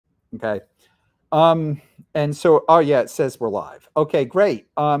Okay. And so, oh yeah, it says we're live. Okay, great.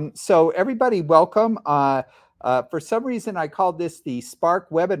 So everybody, welcome. For some reason, I called this the Spark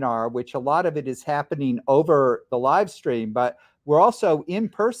webinar, which a lot of it is happening over the live stream, but we're also in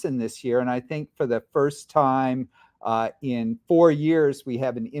person this year. And I think for the first time in 4 years, we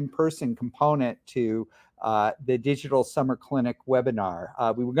have an in-person component to the Digital Summer Clinic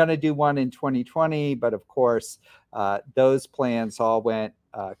webinar. We were going to do one in 2020, but of course, those plans all went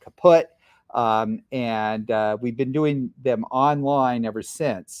kaput. And we've been doing them online ever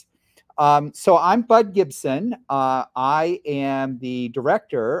since. So I'm Bud Gibson. I am the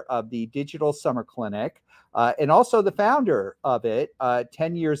director of the Digital Summer Clinic and also the founder of it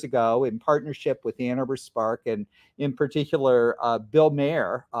 10 years ago in partnership with Ann Arbor Spark, and in particular, Bill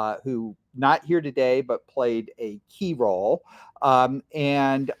Mayer, who not here today, but played a key role.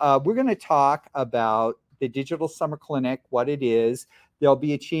 And we're going to talk about the Digital Summer Clinic, what it is. There'll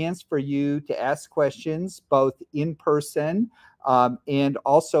be a chance for you to ask questions both in person and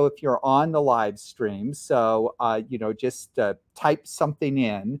also if you're on the live stream. So, just type something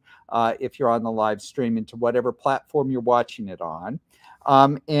in if you're on the live stream into whatever platform you're watching it on.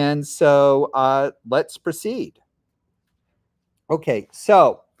 And so let's proceed. Okay,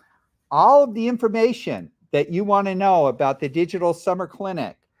 so all of the information that you want to know about the Digital Summer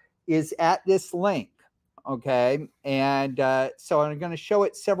Clinic is at this link. Okay, and so I'm going to show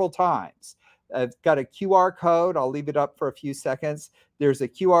it several times. I've got a QR code. I'll leave it up for a few seconds. There's a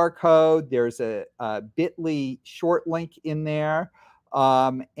QR code. There's a bit.ly short link in there.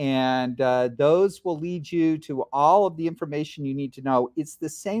 And those will lead you to all of the information you need to know. It's the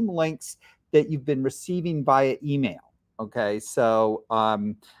same links that you've been receiving via email. Okay, so,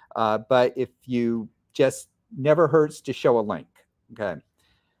 but if you just never hurts to show a link. Okay.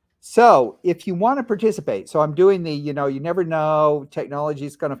 So if you want to participate, so I'm doing the, you never know, technology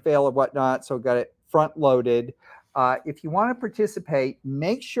is going to fail or whatnot. So I've got it front loaded. If you want to participate,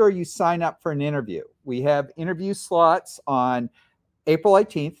 make sure you sign up for an interview. We have interview slots on April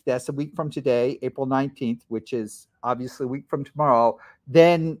 18th. That's a week from today, April 19th, which is obviously a week from tomorrow.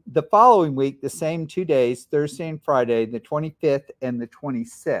 Then the following week, the same 2 days, Thursday and Friday, the 25th and the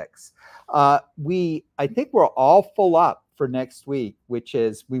 26th. I think we're all full up for next week, which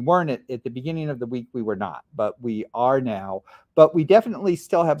is, we weren't at the beginning of the week, we were not, but we are now. But we definitely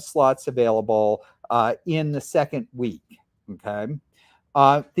still have slots available in the second week. Okay.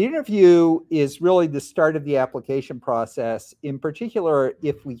 The interview is really the start of the application process. In particular,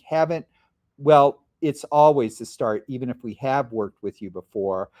 if we haven't, well, it's always the start, even if we have worked with you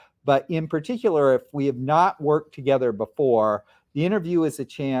before. But in particular, if we have not worked together before, the interview is a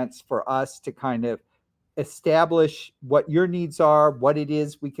chance for us to kind of establish what your needs are, what it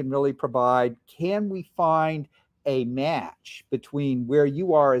is we can really provide. Can we find a match between where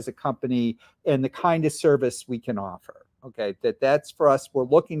you are as a company and the kind of service we can offer? Okay, that's for us. We're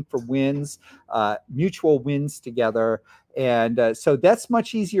looking for wins, mutual wins together. And so that's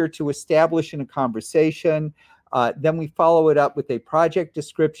much easier to establish in a conversation. Then we follow it up with a project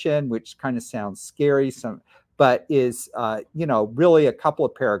description, which kind of sounds scary, but is, really a couple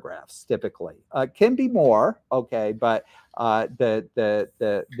of paragraphs typically. Can be more, okay, but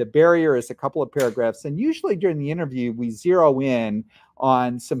the barrier is a couple of paragraphs. And usually during the interview, we zero in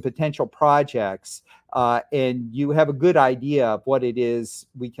on some potential projects, and you have a good idea of what it is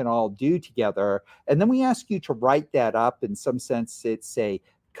we can all do together. And then we ask you to write that up. In some sense, it's a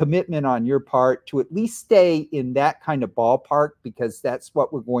commitment on your part to at least stay in that kind of ballpark, because that's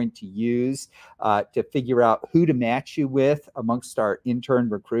what we're going to use to figure out who to match you with amongst our intern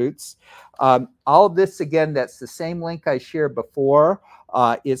recruits. All of this, again, that's the same link I shared before.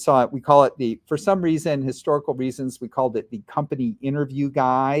 It's on, we call it for some reason, historical reasons, we called it the company interview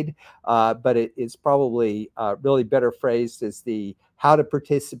guide, but it is probably really better phrased as the how to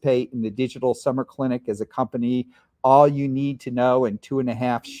participate in the Digital Summer Clinic as a company. All you need to know in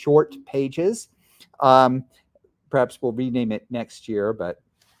 2.5 short pages. Perhaps we'll rename it next year, but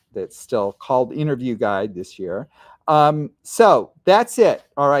that's still called Interview Guide this year. So that's it.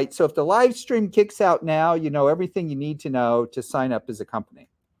 All right. So if the live stream kicks out now, you know everything you need to know to sign up as a company.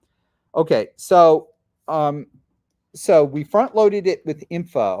 Okay. So we front loaded it with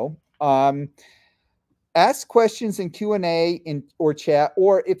info. Ask questions in Q&A or chat,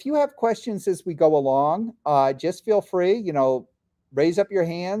 or if you have questions as we go along, just feel free, raise up your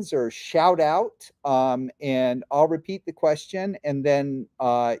hands or shout out, and I'll repeat the question, and then,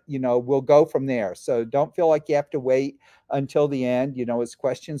 we'll go from there. So don't feel like you have to wait until the end. As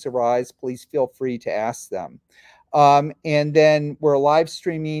questions arise, please feel free to ask them. And then we're live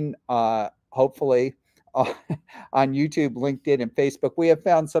streaming, hopefully, on YouTube, LinkedIn, and Facebook. We have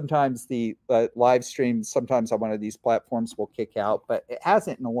found sometimes the live stream, sometimes on one of these platforms will kick out, but it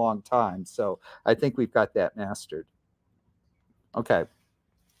hasn't in a long time. So I think we've got that mastered. Okay.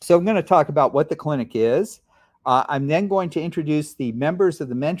 So I'm going to talk about what the clinic is. I'm then going to introduce the members of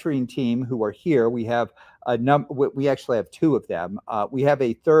the mentoring team who are here. We have we actually have two of them. We have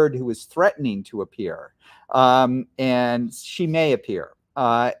a third who is threatening to appear, and she may appear.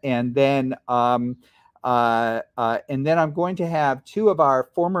 And then I'm going to have two of our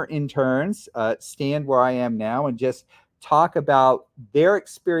former interns stand where I am now and just talk about their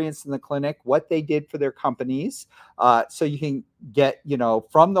experience in the clinic, what they did for their companies, so you can get,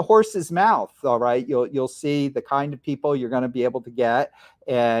 from the horse's mouth. All right, you'll see the kind of people you're going to be able to get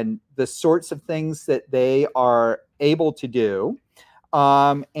and the sorts of things that they are able to do.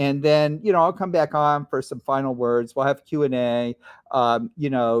 And then, I'll come back on for some final words. We'll have Q&A.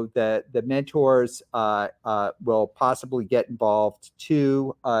 The mentors will possibly get involved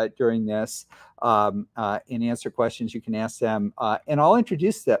too during this and answer questions. You can ask them, and I'll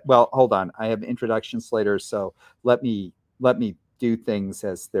introduce that. Well, hold on. I have introductions later, so let me do things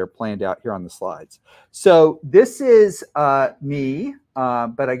as they're planned out here on the slides. So this is me,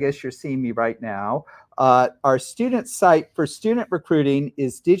 but I guess you're seeing me right now. Our student site for student recruiting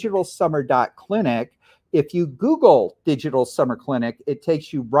is digitalsummer.clinic. If you Google Digital Summer Clinic, it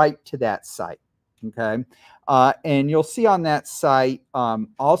takes you right to that site, okay? And you'll see on that site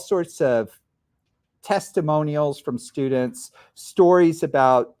all sorts of testimonials from students, stories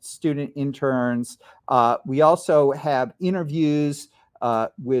about student interns. We also have interviews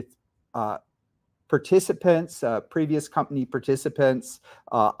with participants, previous company participants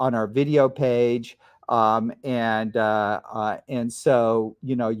on our video page. And so,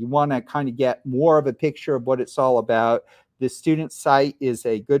 you want to kind of get more of a picture of what it's all about. The student site is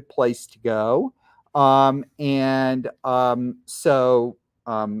a good place to go.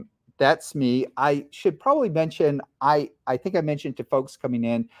 That's me. I should probably mention, I think I mentioned to folks coming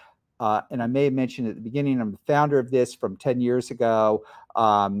in, and I may have mentioned at the beginning, I'm the founder of this from 10 years ago.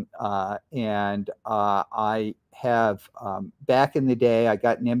 I have, back in the day, I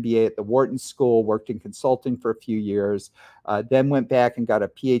got an MBA at the Wharton School, worked in consulting for a few years, then went back and got a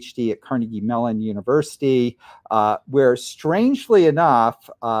PhD at Carnegie Mellon University, where strangely enough,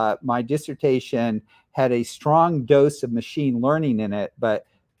 my dissertation had a strong dose of machine learning in it, but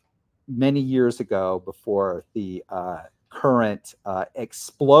many years ago, before the current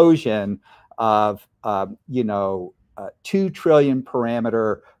explosion of 2 trillion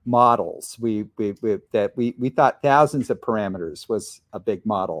parameter models. We thought thousands of parameters was a big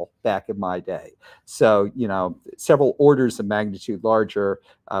model back in my day. So several orders of magnitude larger,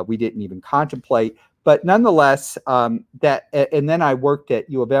 we didn't even contemplate. But nonetheless, and then I worked at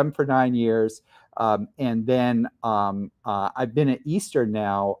U of M for 9 years. And then I've been at Eastern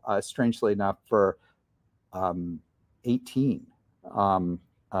now, strangely enough, for 18.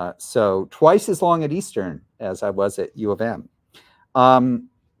 So twice as long at Eastern as I was at U of M.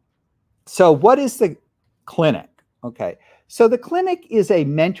 So what is the clinic? Okay, so the clinic is a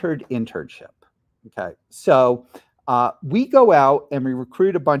mentored internship. Okay, so we go out and we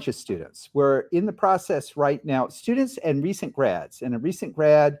recruit a bunch of students. We're in the process right now, students and recent grads. And a recent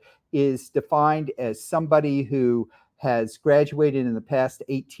grad is defined as somebody who has graduated in the past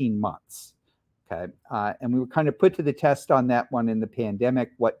 18 months. Okay, and we were kind of put to the test on that one in the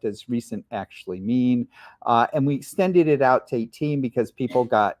pandemic. What does recent actually mean? And we extended it out to 18 because people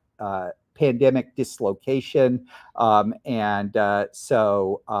got pandemic dislocation, but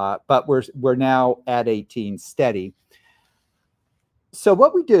we're now at 18 steady. So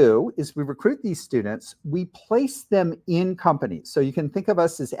what we do is we recruit these students, we place them in companies. So you can think of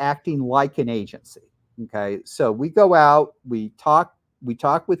us as acting like an agency. Okay, so we go out, we talk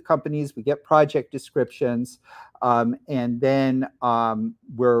with companies, we get project descriptions, and then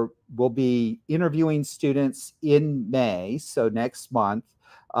we'll be interviewing students in May, so next month.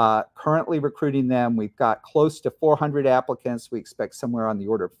 Currently recruiting them. We've got close to 400 applicants. We expect somewhere on the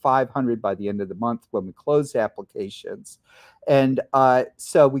order of 500 by the end of the month when we close applications. And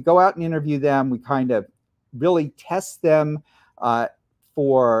so we go out and interview them. We kind of really test them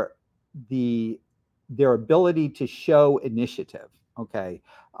for their ability to show initiative. Okay,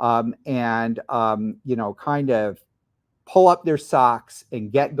 kind of pull up their socks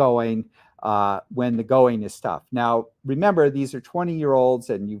and get going when the going is tough. Now, remember, these are 20-year-olds,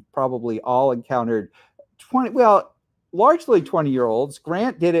 and you've probably all encountered largely 20-year-olds.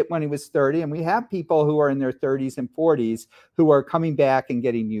 Grant did it when he was 30, and we have people who are in their 30s and 40s who are coming back and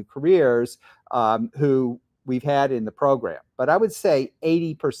getting new careers who we've had in the program. But I would say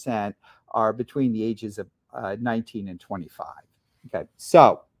 80% are between the ages of 19 and 25. Okay,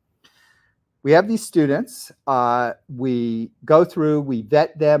 so we have these students. We go through, we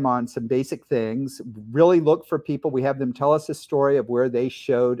vet them on some basic things, really look for people. We have them tell us a story of where they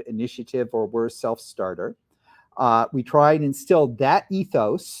showed initiative or were self-starter. We try and instill that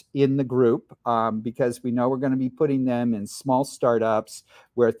ethos in the group because we know we're going to be putting them in small startups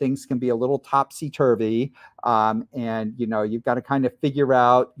where things can be a little topsy-turvy. And, you know, you've got to kind of figure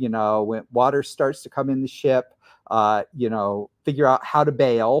out, you know, when water starts to come in the ship, you know, figure out how to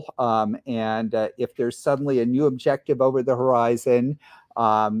bail. And if there's suddenly a new objective over the horizon,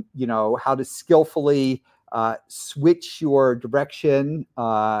 you know, how to skillfully switch your direction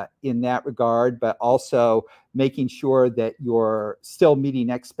in that regard, but also making sure that you're still meeting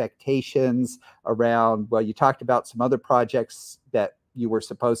expectations around, well, you talked about some other projects that you were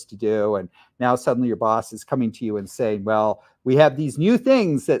supposed to do, and now suddenly your boss is coming to you and saying, well, we have these new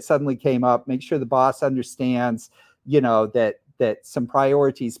things that suddenly came up. Make sure the boss understands, you know, that some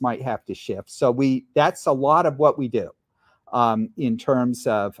priorities might have to shift. So that's a lot of what we do. In terms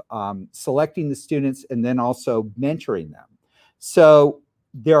of selecting the students and then also mentoring them. So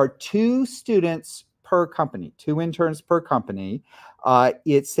there are 2 students per company, 2 interns per company.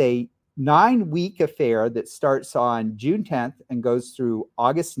 It's a 9-week affair that starts on June 10th and goes through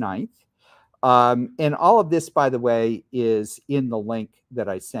August 9th. And all of this, by the way, is in the link that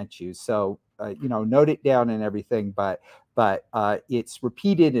I sent you. So, you know, note it down and everything, but it's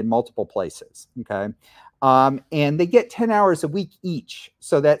repeated in multiple places, okay? And they get 10 hours a week each.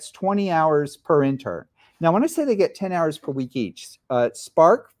 So that's 20 hours per intern. Now, when I say they get 10 hours per week each,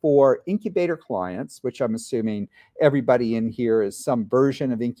 Spark for incubator clients, which I'm assuming everybody in here is some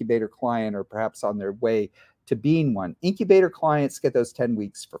version of incubator client or perhaps on their way to being one. Incubator clients get those 10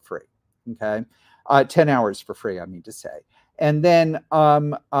 weeks for free, okay? 10 hours for free, I mean to say. And then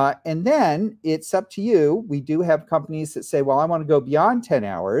it's up to you. We do have companies that say, well, I want to go beyond 10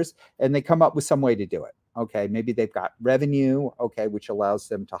 hours, and they come up with some way to do it. Okay, maybe they've got revenue, okay, which allows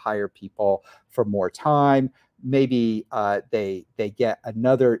them to hire people for more time. Maybe they get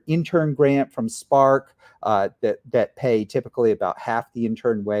another intern grant from Spark that pay typically about half the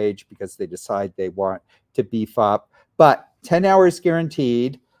intern wage because they decide they want to beef up. But 10 hours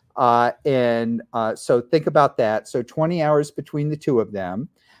guaranteed. So think about that. So 20 hours between the 2 of them.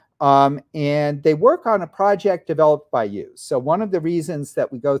 And they work on a project developed by you. So one of the reasons that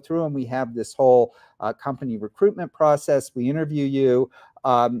we go through and we have this whole company recruitment process, we interview you,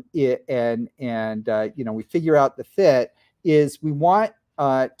 you know, we figure out the fit, is we want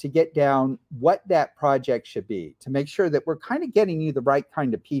to get down what that project should be to make sure that we're kind of getting you the right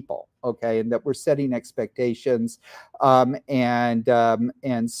kind of people, okay, and that we're setting expectations.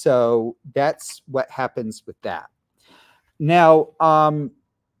 And so that's what happens with that. Now,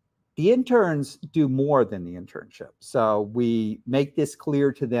 the interns do more than the internship. So we make this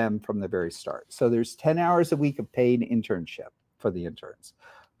clear to them from the very start. So there's 10 hours a week of paid internship for the interns,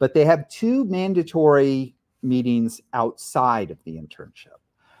 but they have 2 mandatory meetings outside of the internship.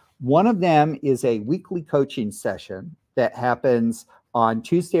 One of them is a weekly coaching session that happens on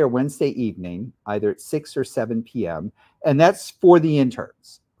Tuesday or Wednesday evening, either at 6 or 7 p.m. And that's for the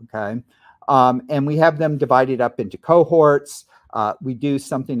interns, okay? And we have them divided up into cohorts. We do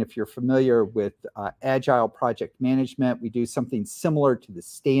something, if you're familiar with Agile project management, we do something similar to the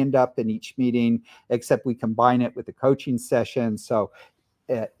stand-up in each meeting, except we combine it with the coaching session. So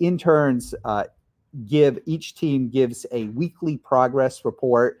interns each team gives a weekly progress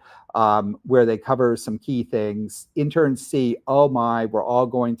report where they cover some key things. Interns see, oh my, we're all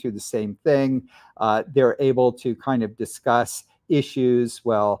going through the same thing. They're able to kind of discuss issues.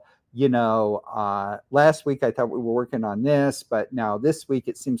 Well, you know, last week I thought we were working on this, but now this week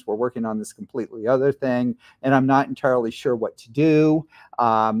it seems we're working on this completely other thing, and I'm not entirely sure what to do.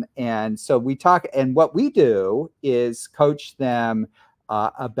 And so we talk, and what we do is coach them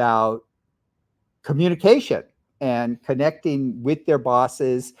about communication and connecting with their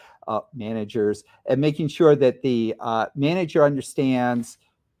bosses, managers, and making sure that the manager understands,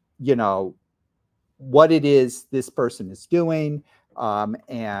 you know, what it is this person is doing,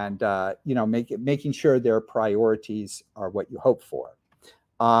 and you know, making sure their priorities are what you hope for.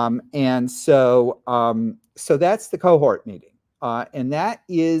 And so that's the cohort meeting, and that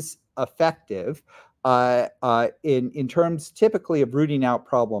is effective in terms typically of rooting out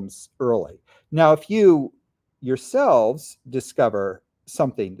problems early. Now, if you yourselves discover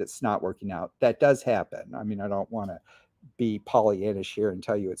something that's not working out, that does happen. I mean, I don't want to be Pollyannish here and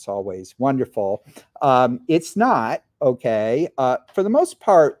tell you it's always wonderful. It's not, okay. For the most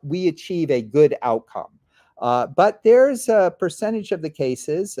part, we achieve a good outcome. But there's a percentage of the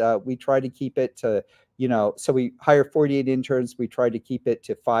cases. We try to keep it to, so we hire 48 interns. We try to keep it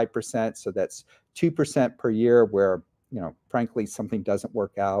to 5%. So that's 2% per year where, frankly, something doesn't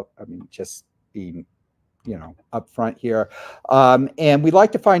work out. I mean, just being, upfront here. And we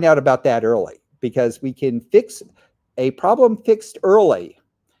like to find out about that early because we can fix a problem. Fixed early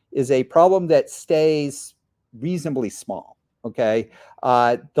is a problem that stays reasonably small. Okay.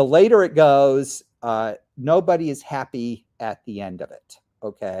 The later it goes, nobody is happy at the end of it.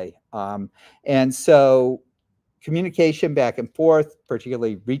 Okay. And so communication back and forth,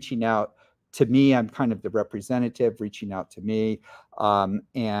 particularly reaching out to me. I'm kind of the representative reaching out to me. And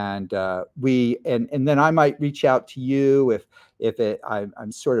then I might reach out to you if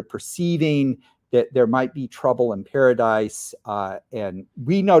I'm sort of perceiving that there might be trouble in paradise. And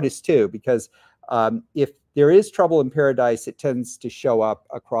we notice too, because if there is trouble in paradise, it tends to show up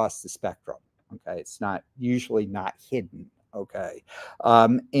across the spectrum. Okay. It's usually not hidden. Okay.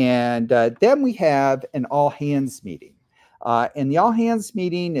 And then we have an all hands meeting. And the all hands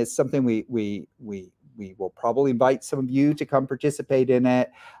meeting is something we will probably invite some of you to come participate in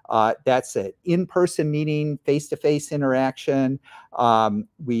it. That's an in-person meeting, face-to-face interaction.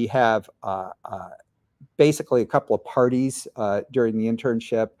 We have basically a couple of parties during the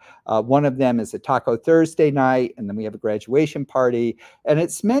internship. One of them is a Taco Thursday night, and then we have a graduation party. And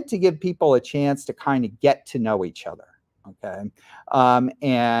it's meant to give people a chance to kind of get to know each other. Okay.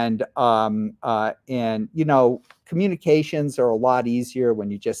 Communications are a lot easier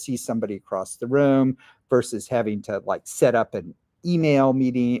when you just see somebody across the room versus having to like set up an email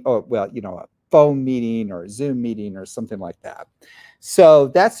meeting or, a phone meeting or a Zoom meeting or something like that. So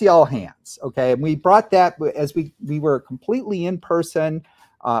that's the all hands. Okay. And we brought that as we were completely in person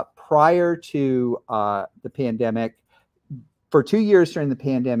prior to the pandemic. For 2 years during the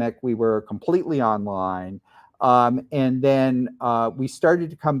pandemic, we were completely online. And then we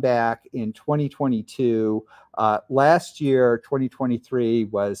started to come back in 2022. Last year, 2023,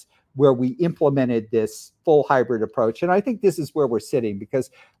 was where we implemented this full hybrid approach. And I think this is where we're sitting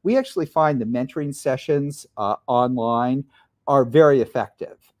because we actually find the mentoring sessions online are very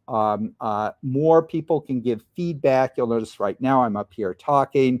effective. More people can give feedback. You'll notice right now I'm up here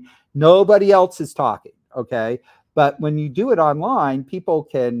talking. Nobody else is talking, okay? But when you do it online, people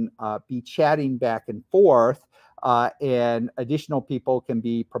can be chatting back and forth, and additional people can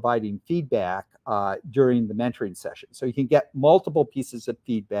be providing feedback during the mentoring session. So you can get multiple pieces of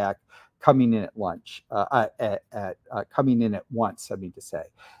feedback coming in at coming in at once, I mean to say.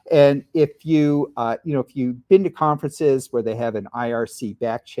 And if you, if you've been to conferences where they have an IRC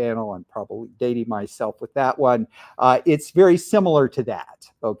back channel, I'm probably dating myself with that one, it's very similar to that,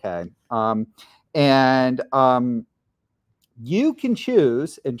 okay? You can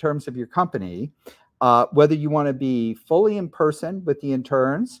choose in terms of your company whether you want to be fully in person with the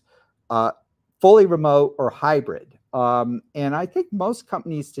interns, fully remote, or hybrid. And I think most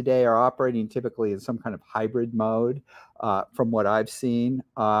companies today are operating typically in some kind of hybrid mode from what I've seen.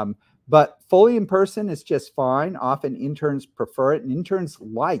 But fully in person is just fine. Often interns prefer it, and interns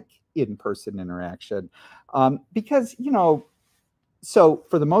like in-person interaction because, so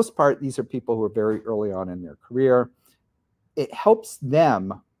for the most part, these are people who are very early on in their career. It helps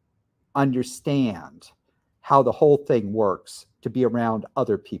them understand how the whole thing works to be around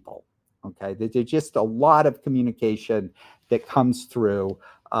other people. Okay, there's just a lot of communication that comes through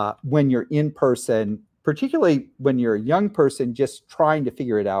when you're in person, particularly when you're a young person just trying to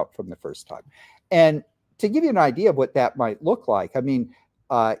figure it out from the first time. And to give you an idea of what that might look like, I mean,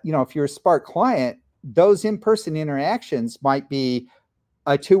 if you're a Spark client, those in-person interactions might be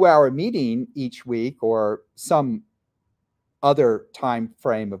a 2-hour meeting each week or some other time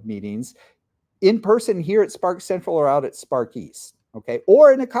frame of meetings in person here at Spark Central or out at Spark East, okay,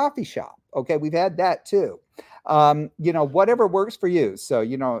 or in a coffee shop. Okay, we've had that too. Whatever works for you. So,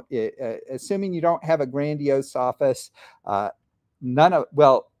 assuming you don't have a grandiose office,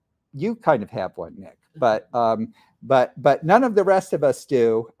 you kind of have one, Nick, but none of the rest of us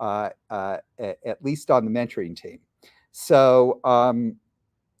do, at least on the mentoring team. So,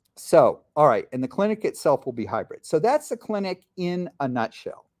 all right, and the clinic itself will be hybrid. So that's the clinic in a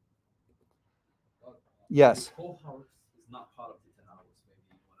nutshell. Yes. Cohort is not part of the 10 hours,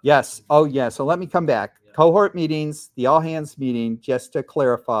 maybe. Yes. Oh, yeah. So let me come back. Yeah. Cohort meetings, the all hands meeting, just to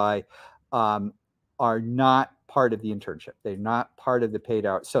clarify, are not part of the internship. They're not part of the paid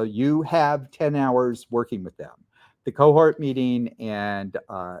hours. So you have 10 hours working with them. The cohort meeting and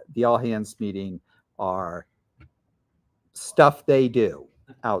the all hands meeting are stuff they do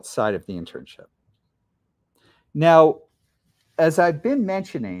outside of the internship. Now, as I've been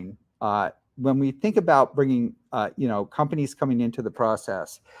mentioning, when we think about bringing, companies coming into the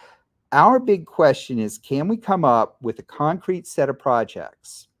process, our big question is, can we come up with a concrete set of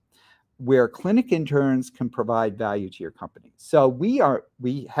projects where clinic interns can provide value to your company? So we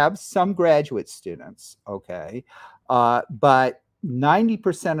have some graduate students, okay, but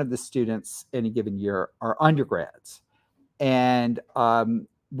 90% of the students any given year are undergrads. And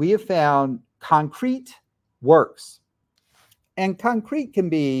we have found concrete works. And concrete can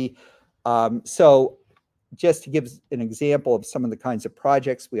be, so just to give an example of some of the kinds of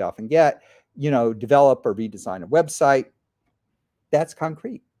projects we often get, develop or redesign a website. That's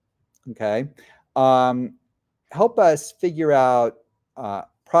concrete, okay? Help us figure out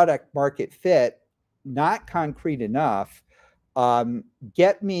product market fit, not concrete enough.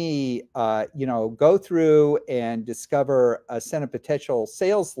 Get me, go through and discover a set of potential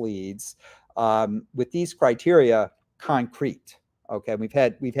sales leads with these criteria, concrete. Okay, we've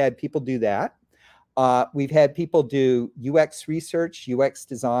had people do that. We've had people do UX research, UX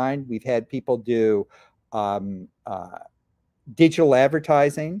design. We've had people do digital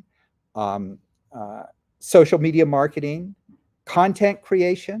advertising, social media marketing, content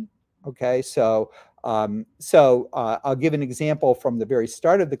creation. Okay, so I'll give an example from the very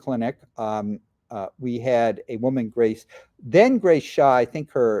start of the clinic. We had a woman, Grace Shaw. I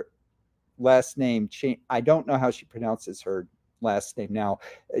think her last name changed. I don't know how she pronounces her last name now.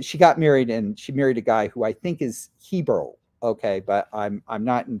 She got married, and she married a guy who I think is Hebrew. Okay, but I'm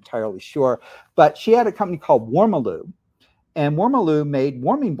not entirely sure. But she had a company called Warmaloo, and Warmaloo made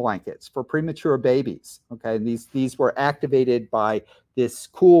warming blankets for premature babies. Okay, and these were activated by this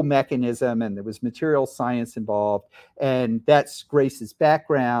cool mechanism, and there was material science involved, and that's Grace's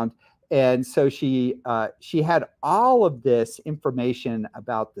background. And so she had all of this information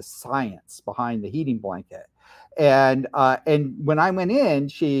about the science behind the heating blanket. And when I went in,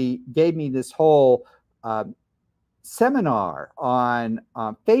 she gave me this whole seminar on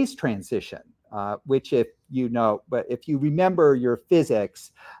phase transition, which if you remember your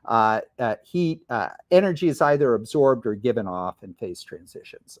physics, heat energy is either absorbed or given off in phase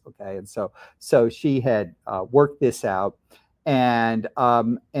transitions. Okay, and so she had worked this out. And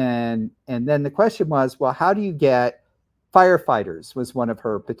then the question was, well, how do you get firefighters? Was one of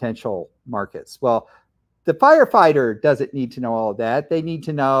her potential markets. Well, the firefighter doesn't need to know all of that. They need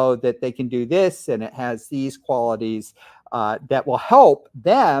to know that they can do this, and it has these qualities that will help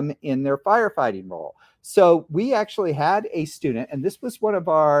them in their firefighting role. So we actually had a student, and this was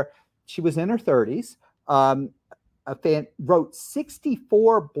she was in her 30s. A fan wrote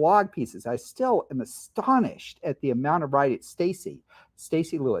 64 blog pieces. I still am astonished at the amount of writing. Stacy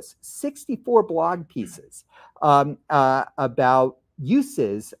Lewis, 64 blog pieces about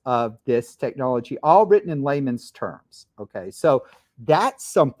uses of this technology, all written in layman's terms. Okay, so that's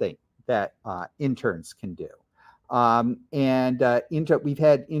something that interns can do. We've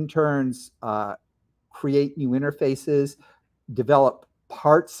had interns create new interfaces, develop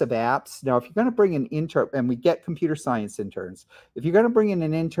parts of apps. Now, if you're going to bring an intern, and we get computer science interns, if you're going to bring in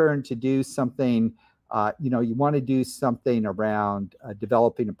an intern to do something, you want to do something around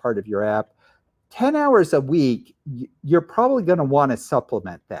developing a part of your app, 10 hours a week, you're probably going to want to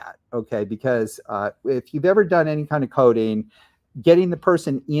supplement that, okay? Because if you've ever done any kind of coding, getting the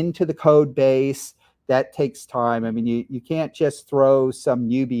person into the code base, that takes time. I mean, you can't just throw some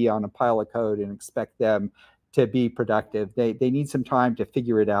newbie on a pile of code and expect them to be productive. They need some time to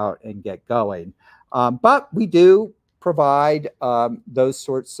figure it out and get going. But we do provide those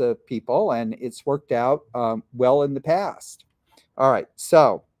sorts of people, and it's worked out well in the past. All right,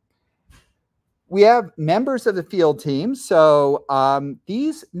 so we have members of the field team. So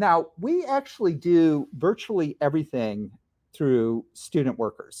now we actually do virtually everything through student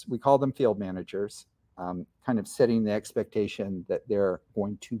workers. We call them field managers, kind of setting the expectation that they're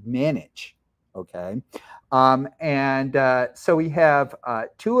going to manage. Okay, so we have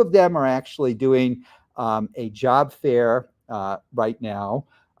 2 of them are actually doing a job fair right now,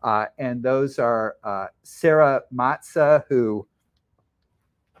 and those are Sarah Matza,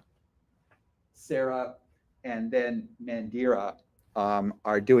 Sarah and then Mandira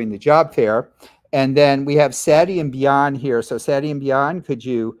are doing the job fair, and then we have Sadie and Beyond here. So Sadie and Beyond, could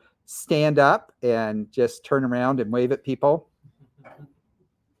you stand up and just turn around and wave at people?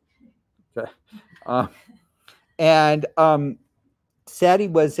 Sadie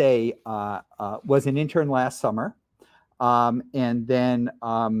was an intern last summer, and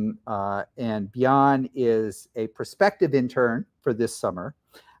Beyond is a prospective intern for this summer,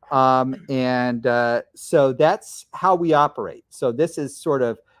 so that's how we operate. So this is sort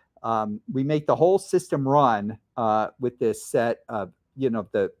of we make the whole system run with this set of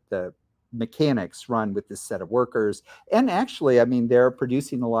the mechanics run with this set of workers. And actually, I mean, they're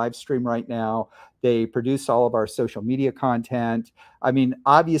producing a live stream right now. They produce all of our social media content. I mean,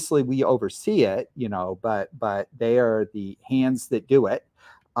 obviously we oversee it, you know, but they are the hands that do it.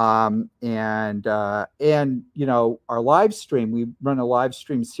 And you know, our live stream, we run a live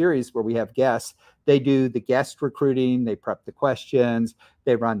stream series where we have guests. They do the guest recruiting, they prep the questions,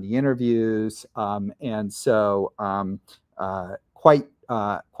 they run the interviews, and so quite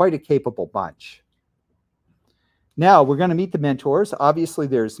a capable bunch. Now we're going to meet the mentors. Obviously,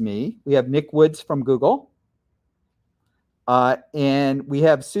 there's me. We have Nick Woods from Google, and we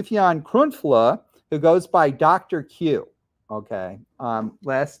have Sufjan Kruunflue, who goes by Dr. Q. Okay,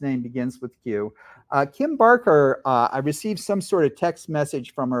 last name begins with Q. Kim Barker, I received some sort of text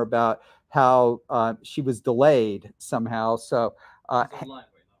message from her about how she was delayed somehow. So,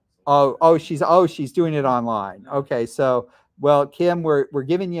 she's doing it online. Okay, so well, Kim, we're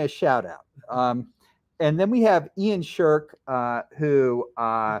giving you a shout out. And then we have Ian Shirk, who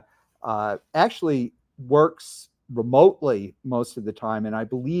actually works remotely most of the time, and I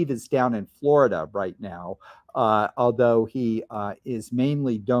believe is down in Florida right now, although he is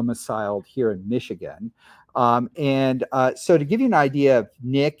mainly domiciled here in Michigan. So to give you an idea of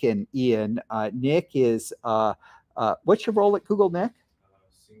Nick and Ian, Nick is, what's your role at Google, Nick?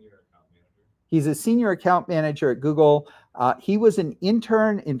 Senior account manager. He's a senior account manager at Google. He was an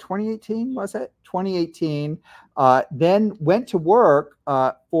intern in 2018, was it? 2018. Then went to work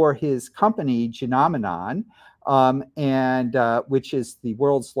for his company, Genomenon, which is the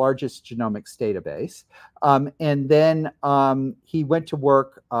world's largest genomics database. And then he went to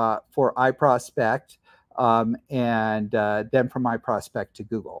work for iProspect, and then from iProspect to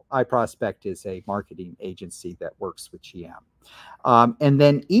Google. iProspect is a marketing agency that works with GM. And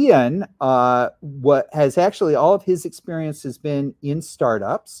then Ian, what has actually all of his experience has been in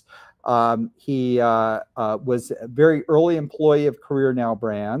startups. He was a very early employee of Career Now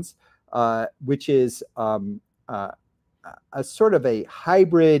Brands, which is a sort of a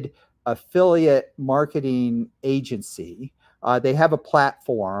hybrid affiliate marketing agency. They have a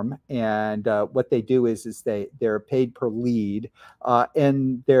platform, and what they do is they're paid per lead,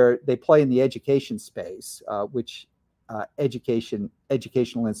 and they play in the education space, which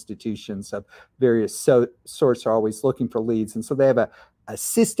educational institutions of various sorts are always looking for leads, and so they have a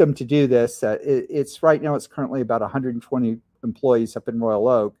system to do this. It's right now it's currently about 120 employees up in Royal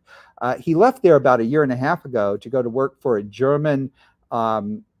Oak. He left there about a year and a half ago to go to work for a German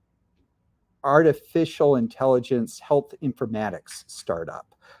artificial intelligence health informatics startup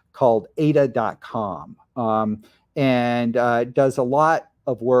called Ada.com, and does a lot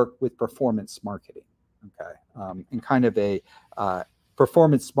of work with performance marketing, okay, and kind of a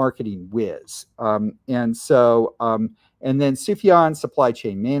performance marketing whiz. And then Sufjan, supply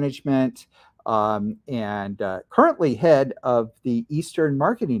chain management, and currently head of the Eastern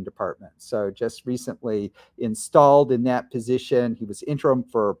marketing department. So just recently installed in that position. He was interim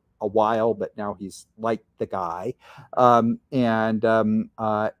for a while, but now he's like the guy. And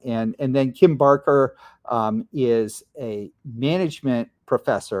then Kim Barker is a management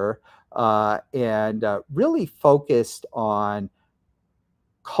professor and really focused on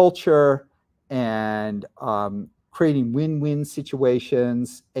culture and creating win-win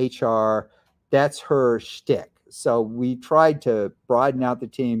situations, HR. That's her shtick. So we tried to broaden out the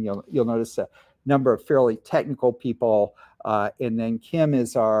team. You'll notice a number of fairly technical people. And then Kim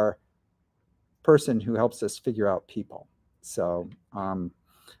is our person who helps us figure out people. So, and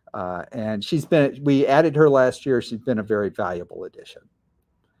we added her last year. She's been a very valuable addition.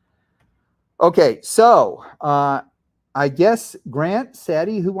 Okay, so I guess Grant,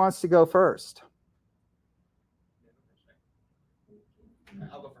 Sadie, who wants to go first?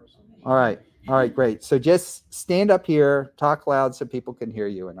 I'll go first. All right, great. So just stand up here, talk loud so people can hear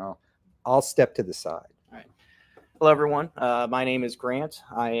you, and I'll step to the side. All right. Hello, everyone. My name is Grant.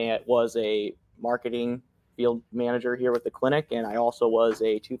 I was a marketing field manager here with the clinic, and I also was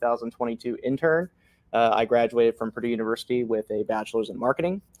a 2022 intern. I graduated from Purdue University with a bachelor's in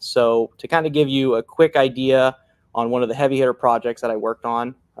marketing. So to kind of give you a quick idea on one of the heavy hitter projects that I worked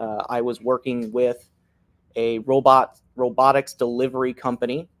on, I was working with a robotics delivery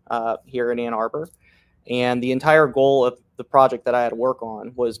company here in Ann Arbor. And the entire goal of the project that I had to work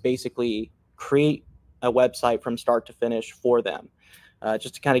on was basically create a website from start to finish for them.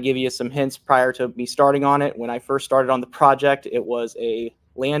 Just to kind of give you some hints prior to me starting on it, when I first started on the project, it was a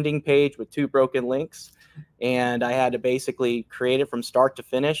landing page with 2 broken links. And I had to basically create it from start to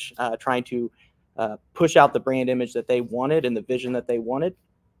finish, trying to push out the brand image that they wanted and the vision that they wanted.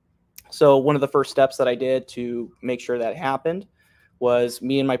 So one of the first steps that I did to make sure that happened was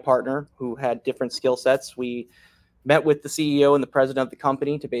me and my partner who had different skill sets. We met with the CEO and the president of the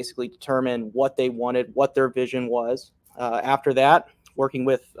company to basically determine what they wanted, what their vision was. After that, working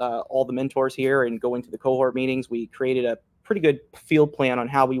with all the mentors here and going to the cohort meetings, we created a pretty good field plan on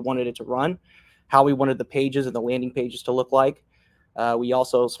how we wanted it to run, how we wanted the pages and the landing pages to look like. We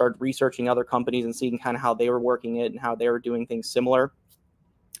also started researching other companies and seeing kind of how they were working it and how they were doing things similar.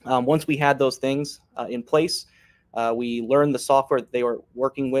 Once we had those things in place, we learned the software that they were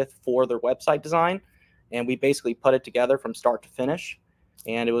working with for their website design, and we basically put it together from start to finish.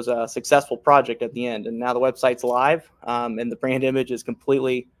 And it was a successful project at the end. And now the website's live, and the brand image is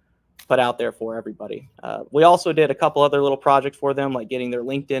completely put out there for everybody. We also did a couple other little projects for them, like getting their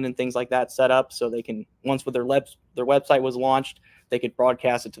LinkedIn and things like that set up so they can, once with their website was launched, they could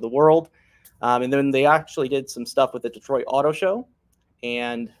broadcast it to the world. And then they actually did some stuff with the Detroit Auto Show,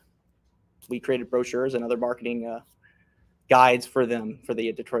 and we created brochures and other marketing guides for them for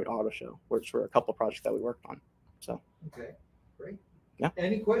the Detroit Auto Show, which were a couple of projects that we worked on. So Okay, great. Yeah.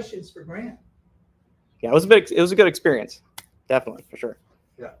 Any questions for Grant? yeah, it was a good experience, definitely, for sure.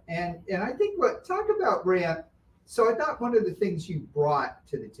 Yeah, and I think talk about Grant. So I thought one of the things you brought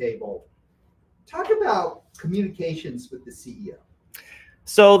to the table, talk about communications with the CEO.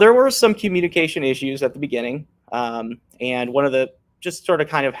 So there were some communication issues at the beginning, and one of the just sort of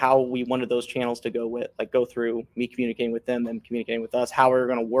kind of how we wanted those channels to go through me communicating with them and communicating with us, how we were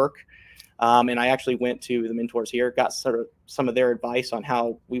going to work. And I actually went to the mentors here, got sort of some of their advice on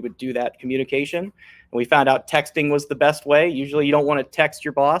how we would do that communication. And we found out texting was the best way. Usually you don't want to text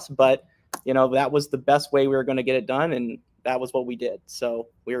your boss, but that was the best way we were going to get it done. And that was what we did. So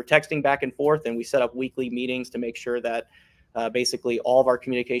we were texting back and forth, and we set up weekly meetings to make sure that basically all of our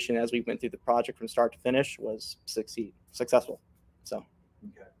communication as we went through the project from start to finish was successful. So.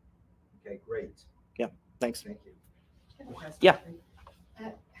 Okay, great. Yeah, thanks. Thank you. I have a question. Yeah.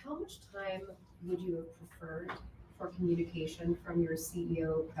 How much time would you have preferred for communication from your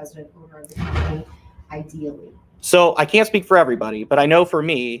CEO, president, owner of the company, ideally? So I can't speak for everybody, but I know for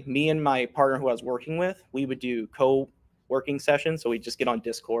me and my partner who I was working with, we would do co-working sessions. So we'd just get on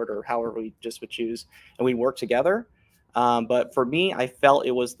Discord or however we just would choose, and we'd work together. But for me, I felt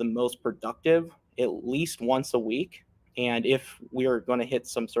it was the most productive at least once a week. And if we were going to hit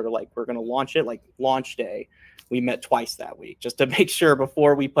some sort of we're going to launch it, like launch day, we met twice that week just to make sure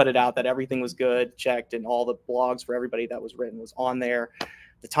before we put it out that everything was good, checked, and all the blogs for everybody that was written was on there.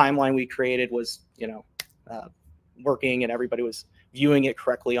 The timeline we created was, working, and everybody was viewing it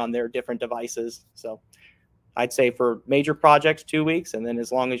correctly on their different devices. So I'd say for major projects, 2 weeks. And then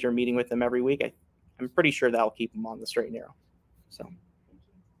as long as you're meeting with them every week, I'm pretty sure that'll keep them on the straight and narrow. So,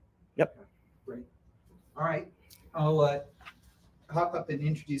 yep. Great. All right. I'll hop up and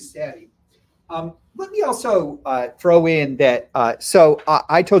introduce Sadie. Let me also throw in that, so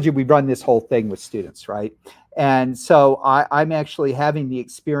I told you we run this whole thing with students, right? And so I'm actually having the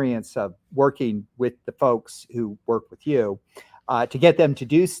experience of working with the folks who work with you to get them to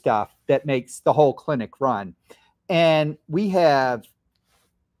do stuff that makes the whole clinic run. And we have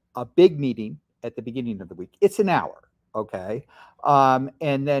a big meeting at the beginning of the week. It's an hour, okay?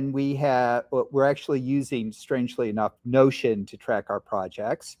 And then we're actually using, strangely enough, Notion to track our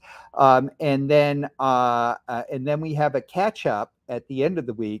projects. And then we have a catch up at the end of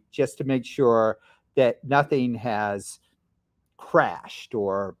the week just to make sure that nothing has crashed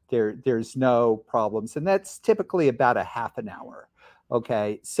or there's no problems. And that's typically about a half an hour.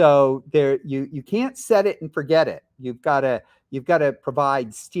 Okay. So you can't set it and forget it. You've got to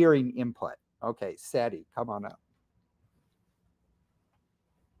provide steering input. Okay, Sadie, come on up.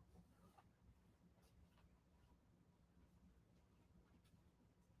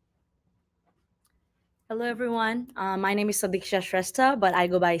 Hello, everyone. My name is Sadiksha Shrestha, but I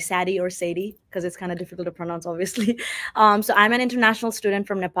go by Sadie or Sadie because it's kind of difficult to pronounce, obviously. So I'm an international student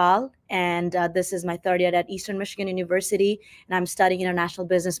from Nepal, and this is my third year at Eastern Michigan University, and I'm studying international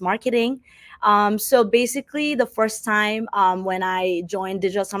business marketing. So basically, the first time when I joined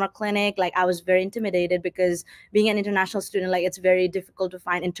Digital Summer Clinic, I was very intimidated because being an international student, it's very difficult to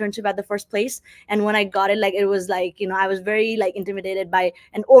find internship at the first place. And when I got it, it was I was very intimidated by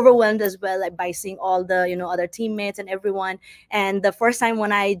and overwhelmed as well, by seeing all the other teammates and everyone. And the first time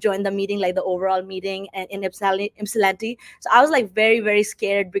when I joined the meeting, the overall meeting in Ypsilanti, so I was very, very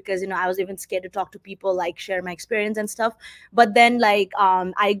scared because I was even scared to talk to people, share my experience and stuff. But then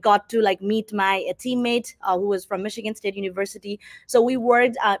I got to meet my teammate who was from Michigan State University. So we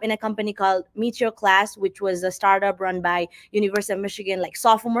worked in a company called Meet Your Class, which was a startup run by University of Michigan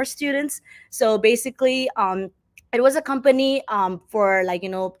sophomore students. So basically it was a company for like,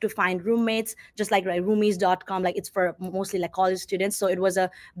 to find roommates, just like roomies.com. Like it's for mostly like college students. So it was a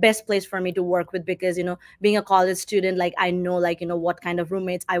best place for me to work with, because, being a college student, like I know, like, what kind of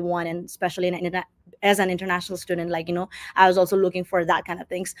roommates I want. And especially as an international student, like, I was also looking for that kind of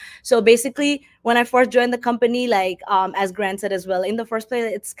things. So basically, when I first joined the company, like, as Grant said as well, in the first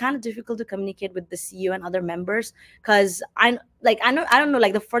place, it's kind of difficult to communicate with the CEO and other members, because I don't know,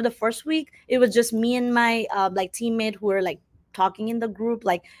 like for the first week, it was just me and my like teammate who were like talking in the group.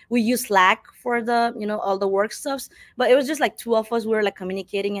 Like we use Slack for the, all the work stuffs, but it was just like two of us who were like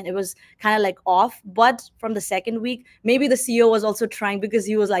communicating, and it was kind of like off. But from the second week, maybe the CEO was also trying, because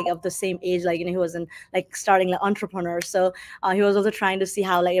he was like of the same age, like, he wasn't like starting like entrepreneur. So he was also trying to see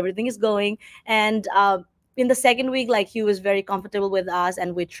how like everything is going. And in the second week, like he was very comfortable with us,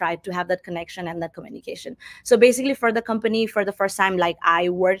 and we tried to have that connection and that communication. So basically, for the company, for the first time, like I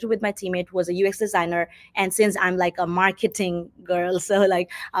worked with my teammate who was a UX designer, and since I'm like a marketing girl, so like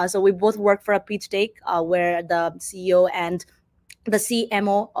so we both worked for a Peach Take, where the CEO and the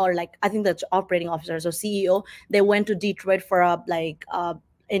CMO, or like I think the operating officers or CEO, they went to Detroit for a like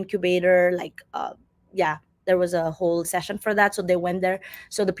incubator, like yeah, there was a whole session for that, so they went there.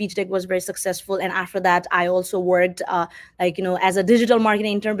 So the Peach Deck was very successful. And after that, I also worked like, as a digital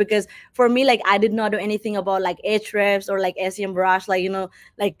marketing intern, because for me, like I did not know anything about like Ahrefs or like SEMrush, like,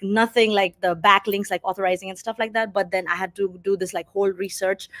 like nothing, like the backlinks, like authorizing and stuff like that. But then I had to do this like whole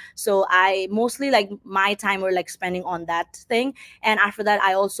research. So I mostly, like my time were like spending on that thing. And after that,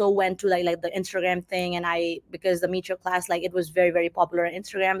 I also went to like the Instagram thing. And because the Meet Your Class, like it was very, very popular on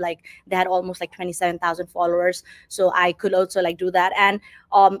Instagram, like they had almost like 27,000 followers. So I could also like do that. And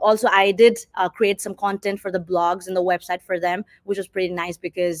also I did create some content for the blogs and the website for them, which was pretty nice,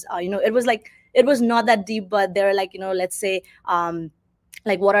 because it was not that deep, but they're like, let's say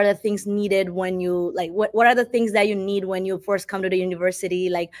like what are the things needed when you like what are the things that you need when you first come to the university,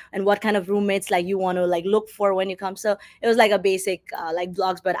 like, and what kind of roommates like you want to like look for when you come. So it was like a basic like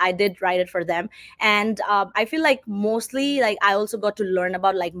blogs, but I did write it for them. And I feel like mostly like I also got to learn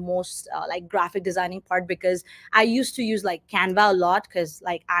about like most like graphic designing part, because I used to use like Canva a lot, because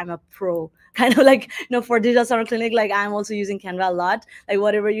like I'm a pro kind of like, for Digital Summer Clinic, like I'm also using Canva a lot, like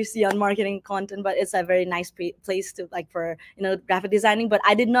whatever you see on marketing content. But it's a very nice place to like for graphic designing. But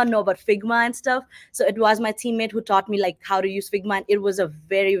I did not know about Figma and stuff, so it was my teammate who taught me like how to use Figma. And it was a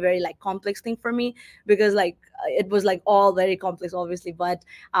very, very like complex thing for me, because like it was like all very complex, obviously. But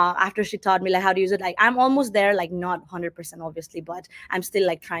after she taught me like how to use it, like I'm almost there, like not 100% obviously, but I'm still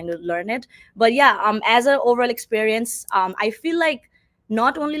like trying to learn it. But yeah, as an overall experience, I feel like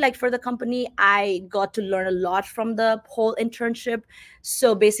not only like for the company, I got to learn a lot from the whole internship.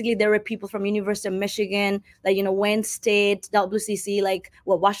 So basically, there were people from University of Michigan, like, Wayne State, WCC, like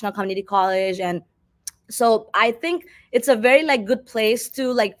Washington Community College. And so I think it's a very like good place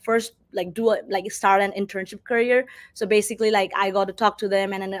to like first like start an internship career. So basically, like I got to talk to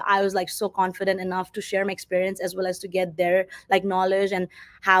them, and then I was like so confident enough to share my experience, as well as to get their like knowledge and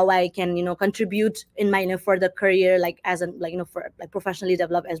how I can contribute in my further career, like as an like for like professionally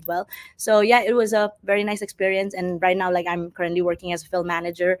develop as well. So yeah, it was a very nice experience. And right now, like I'm currently working as a film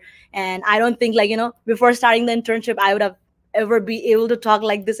manager, and I don't think like before starting the internship I would have ever be able to talk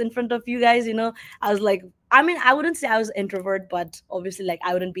like this in front of you guys. I was like, I mean, I wouldn't say I was introvert, but obviously like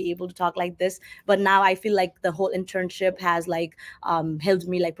I wouldn't be able to talk like this. But now I feel like the whole internship has like helped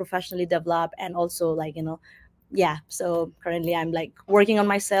me like professionally develop, and also like yeah. So currently I'm like working on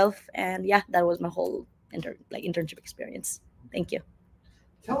myself, and yeah, that was my whole internship experience. Thank you.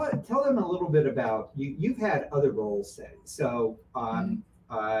 Tell them a little bit about you. You've had other roles, say. So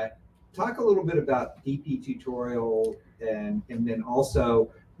talk a little bit about DP Tutorial, and then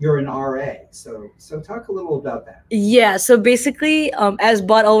also you're an RA. So talk a little about that. Yeah. So basically, as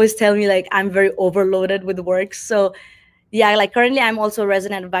Bot always tell me, like I'm very overloaded with work. So yeah, like currently I'm also a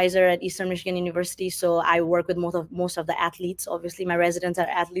resident advisor at Eastern Michigan University. So I work with most of the athletes. Obviously, my residents are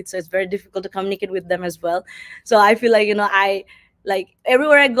athletes, so it's very difficult to communicate with them as well. So I feel like I like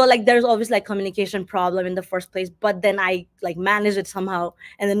everywhere I go, like there's always like communication problem in the first place, but then I like manage it somehow,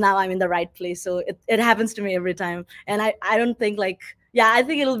 and then now I'm in the right place. So it happens to me every time, and I don't think like, yeah, I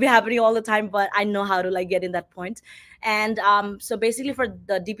think it'll be happening all the time, but I know how to like get in that point. And so basically for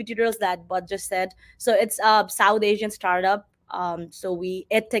the DP Tutorials that Bud just said, so it's a South Asian startup. So we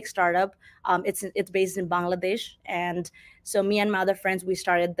EdTech startup. It's based in Bangladesh, and so me and my other friends, we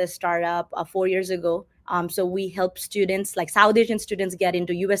started this startup 4 years ago. So we help students, like South Asian students, get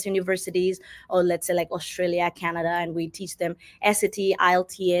into US universities, or let's say like Australia, Canada, and we teach them SAT,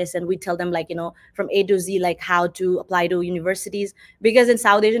 IELTS, and we tell them, like, from A to Z, like how to apply to universities. Because in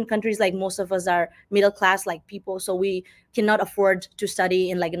South Asian countries, like most of us are middle class like people, so we cannot afford to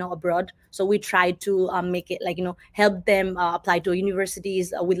study in, like, abroad. So we try to make it, like, help them apply to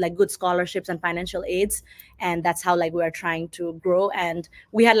universities with like good scholarships and financial aids. And that's how, like, we are trying to grow. And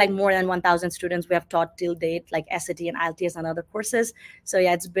we had like more than 1,000 students we have taught till date, like SAT and IELTS and other courses. So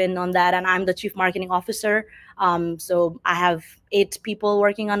yeah, it's been on that. And I'm the chief marketing officer. So I have 8 people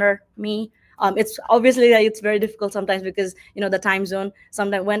working under me. It's obviously, like, it's very difficult sometimes because the time zone.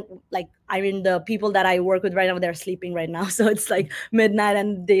 Sometimes when, like, I mean, the people that I work with right now, they're sleeping right now, so it's like midnight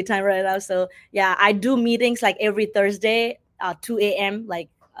and daytime right now. So yeah, I do meetings like every Thursday, 2 a.m. like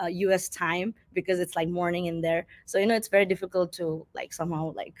US time, because it's like morning in there. So it's very difficult to like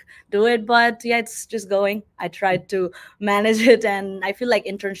somehow like do it, but yeah, it's just going. I tried to manage it, and I feel like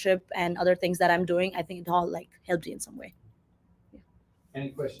internship and other things that I'm doing, I think it all like helped me in some way. Any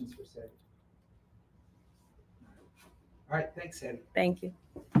questions for Sadie? All right, thanks, Sadie. Thank you.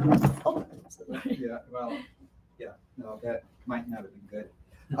 Oh, Yeah, well, yeah, no, that might not have been good.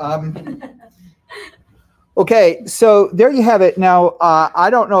 Okay, so there you have it. Now, I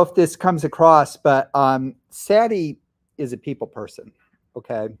don't know if this comes across, but Sadie is a people person,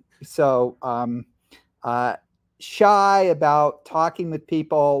 okay? So shy about talking with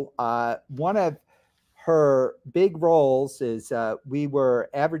people. One of her big roles is we were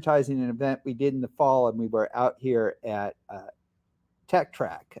advertising an event we did in the fall, and we were out here at Tech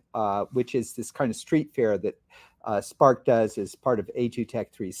Track, which is this kind of street fair that Spark does as part of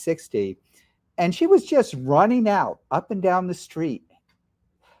EduTech 360. And she was just running out up and down the street,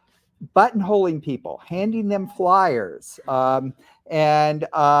 buttonholing people, handing them flyers. And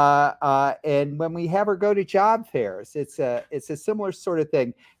when we have her go to job fairs, it's a similar sort of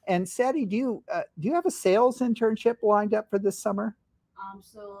thing. And Sadie, do you have a sales internship lined up for this summer?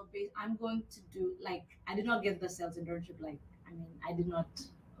 So I'm going to do, like, I did not get the sales internship. Like, I mean, I did not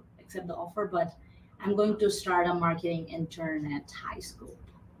accept the offer, but I'm going to start a marketing intern at high school.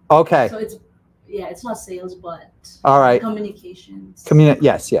 Okay. So it's not sales, but all right, communications.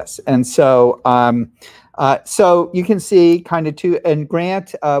 Yes. And so, so you can see kind of too, and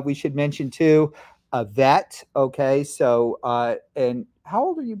Grant, we should mention too, a vet. Okay. So, and how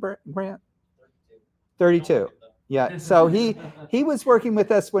old are you, Grant? 32. Yeah. So he was working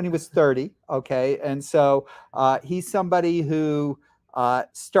with us when he was 30. Okay. And so, he's somebody who,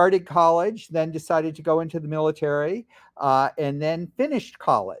 started college, then decided to go into the military, and then finished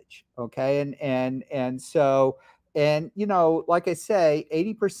college. Okay. And so, and, like I say,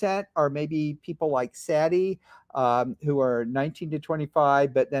 80% are maybe people like Sadie, who are 19 to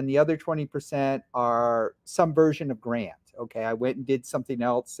 25, but then the other 20% are some version of Grant. Okay. I went and did something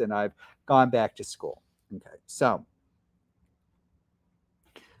else, and I've gone back to school. Okay. So,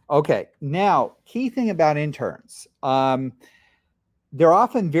 okay. Now, key thing about interns. They're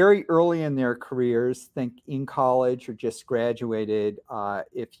often very early in their careers, think in college or just graduated.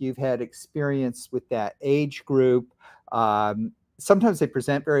 If you've had experience with that age group, sometimes they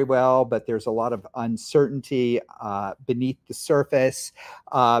present very well, but there's a lot of uncertainty beneath the surface.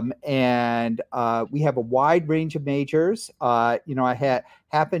 And we have a wide range of majors. I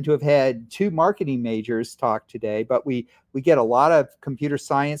happen to have had 2 marketing majors talk today, but we get a lot of computer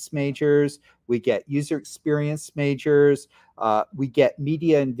science majors. We get user experience majors. We get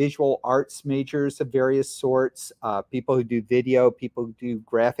media and visual arts majors of various sorts, people who do video, people who do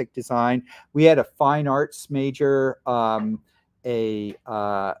graphic design. We had a fine arts major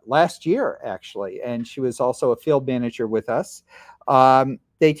last year, actually, and she was also a field manager with us.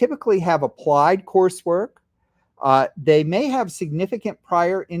 They typically have applied coursework. They may have significant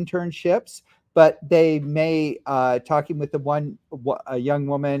prior internships, but they may, talking with a young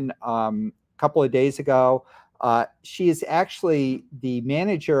woman a couple of days ago, she is actually the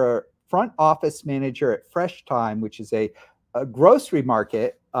front office manager at Fresh Time, which is a grocery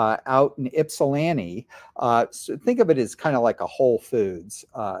market out in Ypsilanti. So think of it as kind of like a Whole Foods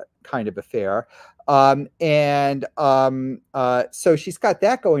kind of affair. So she's got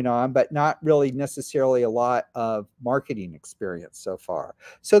that going on, but not really necessarily a lot of marketing experience so far.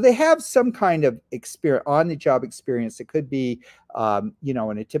 So they have some kind of experience, on-the-job experience. It could be, in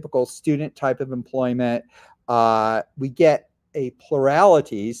a typical student type of employment. We get a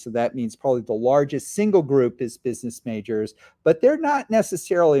plurality, so that means probably the largest single group is business majors, but they're not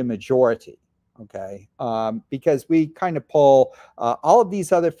necessarily a majority, okay? Because we kind of pull, all of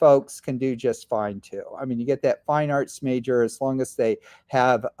these other folks can do just fine too. I mean, you get that fine arts major as long as they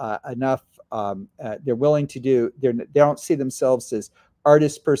have enough they're willing to do. They don't see themselves as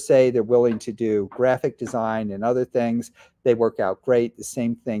artists per se. They're willing to do graphic design and other things. They work out great. The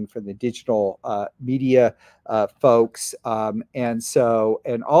same thing for the digital media folks,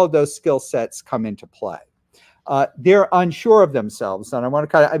 and all of those skill sets come into play. They're unsure of themselves, and I want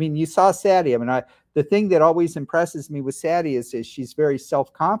to I mean, you saw Sadie. I mean, the thing that always impresses me with Sadie is she's very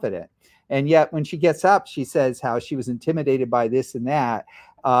self-confident. And yet when she gets up, she says how she was intimidated by this and that.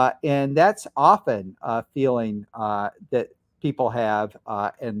 And that's often a feeling that people have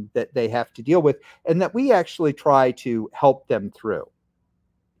and that they have to deal with, and that we actually try to help them through.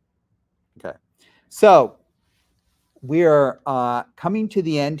 Okay. So we're coming to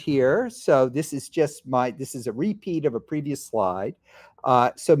the end here. So this is this is a repeat of a previous slide.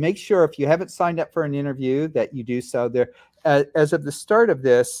 So make sure if you haven't signed up for an interview that you do so. There, as of the start of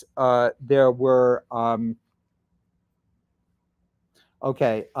this, there were,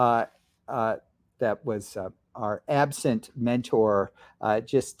 that was our absent mentor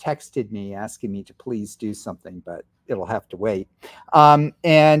just texted me asking me to please do something, but it'll have to wait. So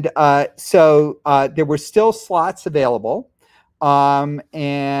there were still slots available.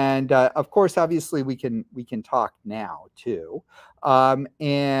 Of course, obviously we can talk now too. Then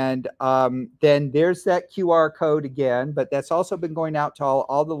there's that QR code again, but that's also been going out to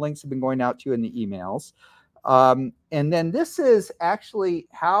all the links have been going out to you in the emails. And then this is actually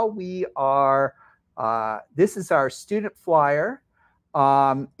how we are, this is our student flyer.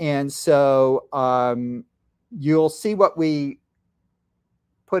 You'll see what we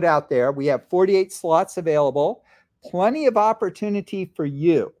put out there. We have 48 slots available, plenty of opportunity for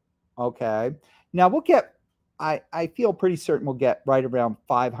you. Okay. Now we'll get, I feel pretty certain we'll get right around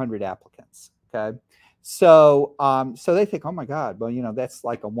 500 applicants. Okay. So they think, oh my God, well, you know, that's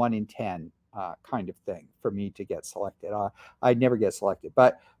like a 1 in 10 kind of thing for me to get selected. I'd never get selected.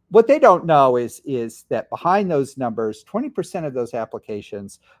 But what they don't know is that behind those numbers, 20% of those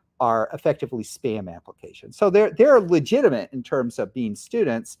applications are effectively spam applications. So they're legitimate in terms of being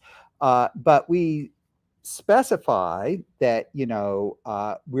students, but we specify that, you know,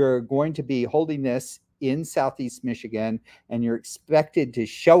 we're going to be holding this in Southeast Michigan, and you're expected to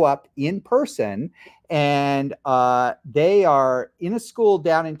show up in person, and they are in a school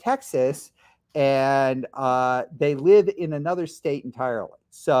down in Texas, and they live in another state entirely.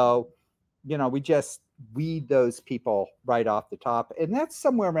 So, you know, we just weed those people right off the top, and that's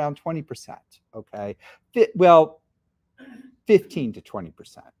somewhere around 20%. Okay, well, 15 to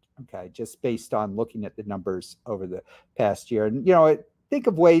 20%. Okay, just based on looking at the numbers over the past year, and you know, think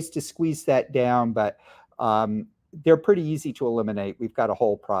of ways to squeeze that down, but they're pretty easy to eliminate. We've got a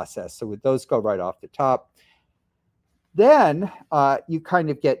whole process, so with those go right off the top. Then you kind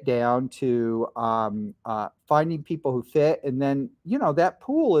of get down to finding people who fit, and then, you know, that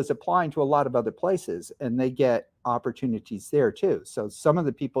pool is applying to a lot of other places, and they get opportunities there too. So some of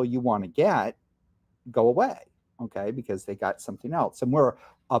the people you want to get go away, okay, because they got something else. And we're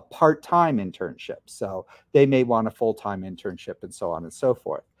a part-time internship, so they may want a full-time internship, and so on and so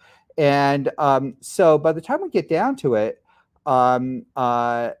forth. And so by the time we get down to it,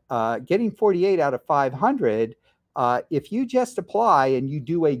 getting 48 out of 500, if you just apply and you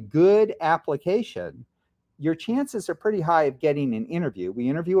do a good application, your chances are pretty high of getting an interview. We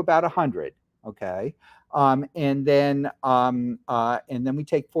interview about 100, okay, and then we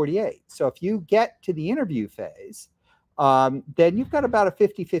take 48. So if you get to the interview phase, then you've got about a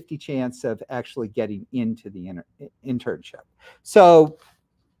 50-50 chance of actually getting into the internship. So,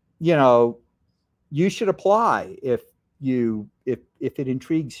 you know, you should apply if it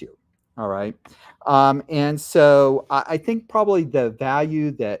intrigues you. All right. And so I think probably the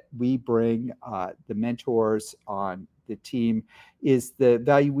value that we bring, the mentors on the team, is the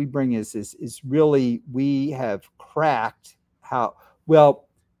value we bring is really, we have cracked how well.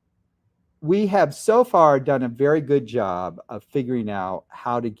 We have so far done a very good job of figuring out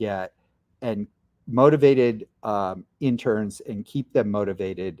how to get and motivated interns and keep them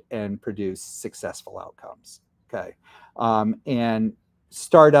motivated and produce successful outcomes. Okay. And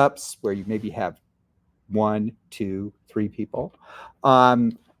startups where you maybe have 1, 2, 3 people,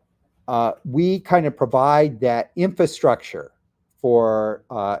 we kind of provide that infrastructure for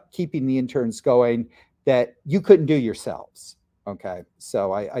keeping the interns going that you couldn't do yourselves. Okay,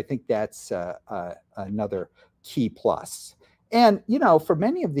 so I think that's another key plus. And, you know, for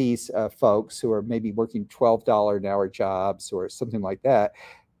many of these folks who are maybe working $12 an hour jobs or something like that,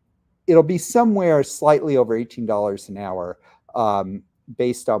 it'll be somewhere slightly over $18 an hour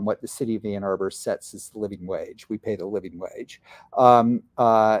based on what the city of Ann Arbor sets as the living wage. We pay the living wage.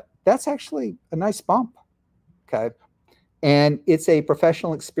 That's actually a nice bump, okay? and it's a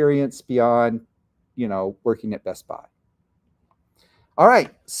professional experience beyond, working at Best Buy. All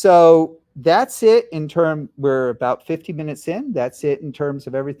right, so that's it we're about 50 minutes in. That's it in terms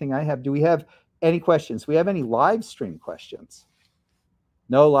of everything I have. Do we have any questions? Do we have any live stream questions?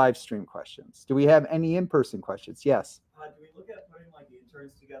 No live stream questions. Do we have any in-person questions? Yes. Do we look at putting like the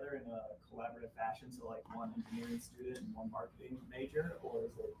interns together in a collaborative fashion, so like one engineering student and one marketing major, or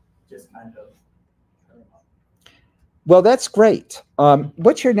is it just kind of, I don't know. Well, that's great.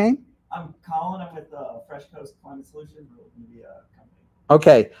 What's your name? I'm Colin. I'm with Fresh Coast Climate Solutions, media company.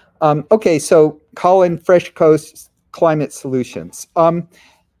 Okay. Okay. So Colin, Fresh Coast Climate Solutions.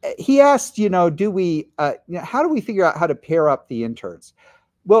 He asked, do we, how do we figure out how to pair up the interns?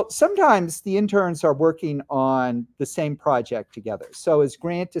 Well, sometimes the interns are working on the same project together. So as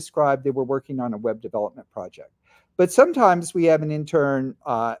Grant described, they were working on a web development project. But sometimes we have an intern,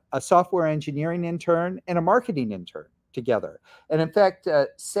 a software engineering intern and a marketing intern together. And in fact,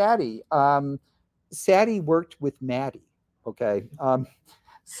 Sadie worked with Maddie. Okay.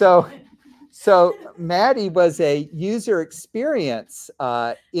 So Maddie was a user experience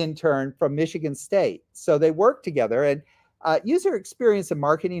intern from Michigan State. So they worked together, and user experience and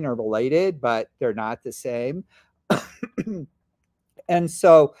marketing are related, but they're not the same.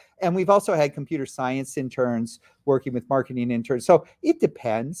 And we've also had computer science interns working with marketing interns. So it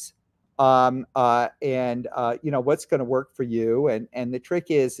depends. What's going to work for you. And the trick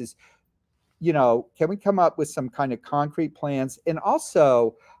is, can we come up with some kind of concrete plans? And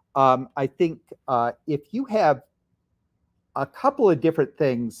also, I think if you have a couple of different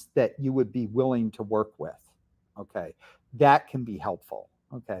things that you would be willing to work with, okay, that can be helpful.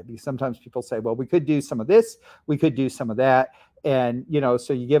 Okay, because sometimes people say, well, we could do some of this, we could do some of that. And,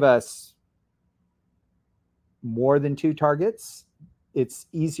 so you give us more than 2 targets, it's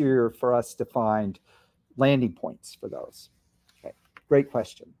easier for us to find landing points for those. Okay, great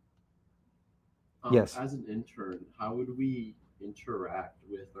question. Yes. As an intern, how would we interact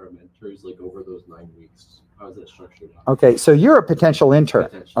with our mentors like over those 9 weeks? How is that structured out? Okay, so you're a potential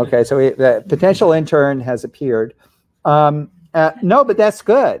intern. Okay, so the potential intern has appeared. No, but that's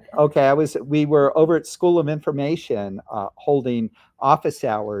good. Okay, we were over at School of Information holding office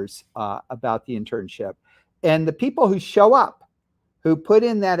hours about the internship, and the people who show up, who put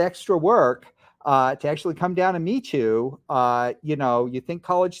in that extra work to actually come down and meet you, you think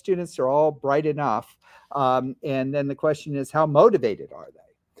college students are all bright enough, and then the question is, how motivated are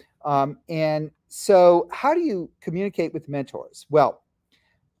they? And so how do you communicate with mentors? Well,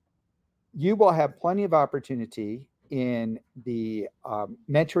 you will have plenty of opportunity in the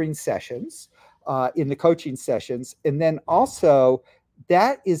mentoring sessions, in the coaching sessions. And then also,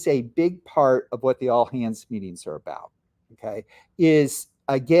 that is a big part of what the all hands meetings are about, okay, is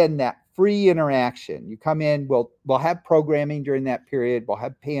again, that free interaction. You come in, we'll have programming during that period. We'll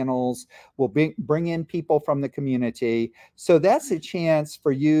have panels. We'll bring in people from the community. So that's a chance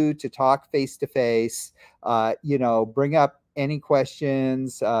for you to talk face-to-face, bring up any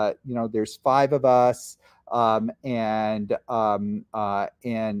questions. There's 5 of us. And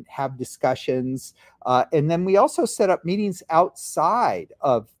have discussions. And then we also set up meetings outside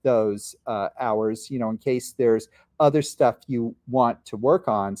of those hours, in case there's other stuff you want to work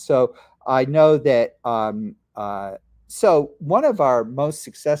on. So I know that, so one of our most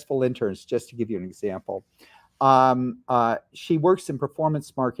successful interns, just to give you an example, she works in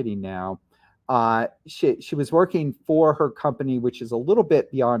performance marketing now. She was working for her company, which is a little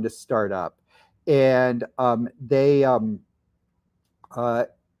bit beyond a startup. And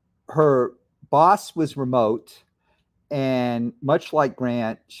her boss was remote, and much like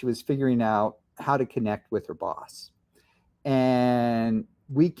Grant, she was figuring out how to connect with her boss. And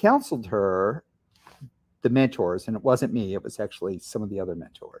we counseled her, the mentors, and it wasn't me, it was actually some of the other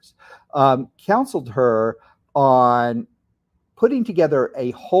mentors, counseled her on putting together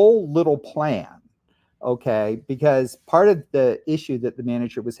a whole little plan. Okay, because part of the issue that the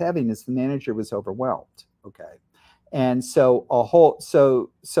manager was having is the manager was overwhelmed. Okay, and so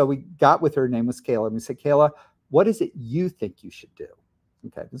so we got with her. Her name was Kayla, and we said, Kayla, what is it you think you should do?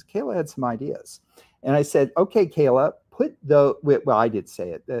 Okay, because Kayla had some ideas, and I said, okay, Kayla, I did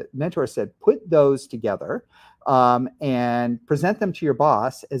say it. The mentor said, put those together and present them to your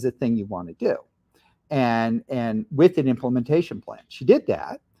boss as a thing you want to do, and with an implementation plan. She did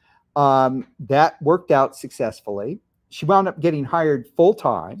that. That worked out successfully. She wound up getting hired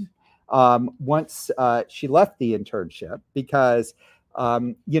full-time once she left the internship because,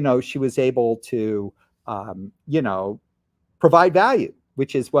 she was able to, provide value,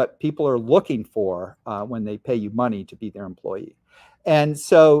 which is what people are looking for when they pay you money to be their employee. And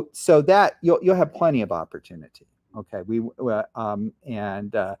so that you'll have plenty of opportunity. Okay,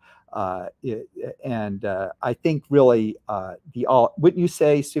 I think really wouldn't you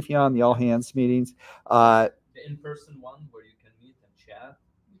say, Sufyan, the all hands meetings? The in-person one where you can meet and chat.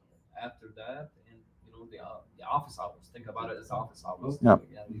 After that, and the office hours. Think about it as office hours. Yeah.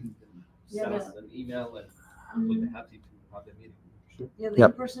 You can send us an email, and we'll be happy to have the meeting. Yeah, the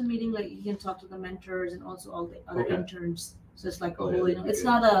Yep. in-person meeting, like you can talk to the mentors and also all the other Okay. interns. So it's like a Oh, yeah, whole, that'd be it's good.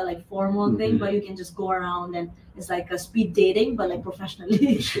 not a like formal thing, Mhm. but you can just go around and it's like a speed dating, but like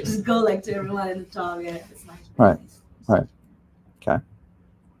professionally. Just go like to everyone and talk. Yeah, it's nice. Right, right.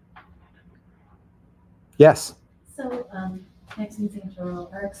 Yes. So, Maxine St. Joel,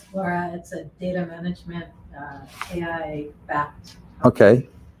 our Explora, it's a data management AI backed. Okay.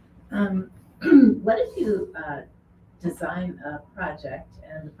 What if you design a project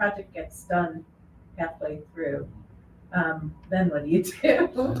and the project gets done halfway through? Then what do you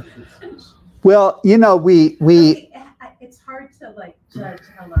do? Well, It's hard to like judge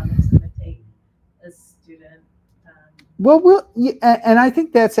how long it's going to take a student. And I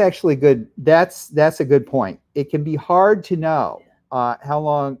think that's actually good. That's a good point. It can be hard to know how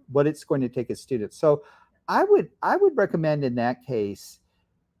long, what it's going to take a student. So I would recommend in that case,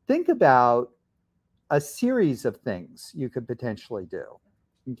 think about a series of things you could potentially do.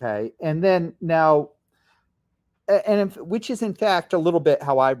 Okay. And then now, which is in fact a little bit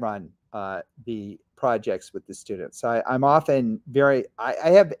how I run the projects with the students. I'm often I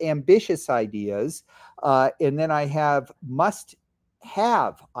have ambitious ideas, and then I have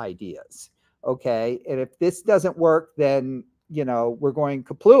must-have ideas. Okay, and if this doesn't work, then we're going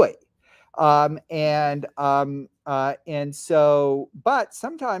kaplooey. And so, but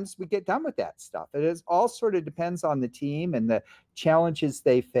sometimes we get done with that stuff. It all sort of depends on the team and the challenges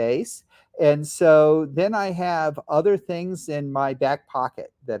they face. And so then I have other things in my back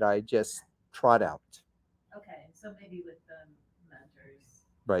pocket that I just trot out. Okay, so maybe with the mentors.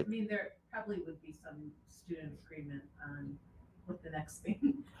 Right. I mean, there probably would be some student agreement on what the next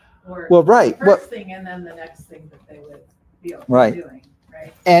thing, or right. the first thing and then the next thing that they would be doing,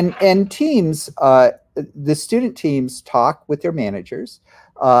 right? And teams, the student teams talk with their managers,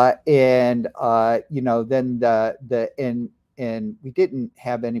 then and we didn't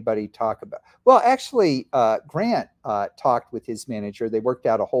have anybody talk about. Well, actually, Grant talked with his manager. They worked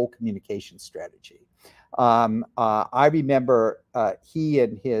out a whole communication strategy. I remember he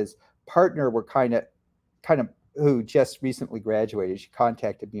and his partner were kind of who just recently graduated. She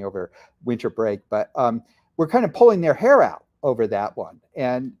contacted me over winter break, but we're kind of pulling their hair out over that one.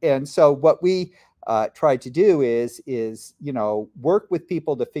 And so what we tried to do is work with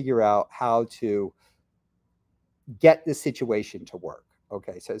people to figure out how to get the situation to work.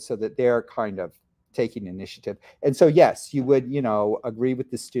 Okay, so that they're kind of taking initiative. And so yes, you would agree with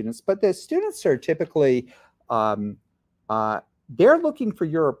the students, but the students are typically they're looking for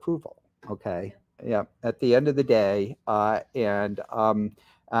your approval. Okay, yeah, at the end of the day, and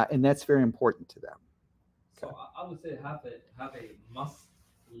that's very important to them. So I would say have a must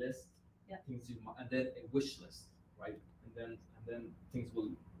list, things and then a wish list, right? And then things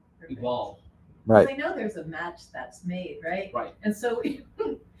will evolve. Right. I know there's a match that's made, right? Right. And so,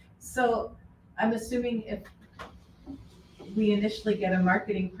 so I'm assuming if we initially get a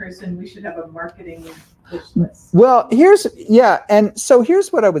marketing person, we should have a marketing wish list. Well, and so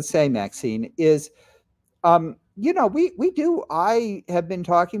here's what I would say, Maxine, is, I have been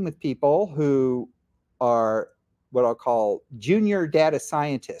talking with people who are what I'll call junior data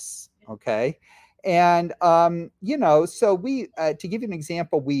scientists. Okay. And, so we, to give you an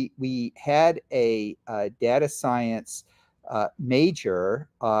example, we had a data science major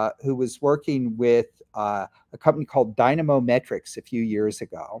who was working with a company called Dynamometrics a few years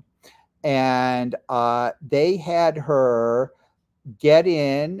ago. And they had her get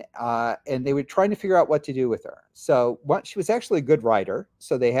in and they were trying to figure out what to do with her. So she was actually a good writer.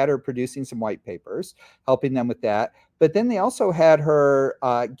 So they had her producing some white papers, helping them with that. But then they also had her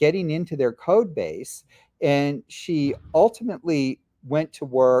getting into their code base. And she ultimately went to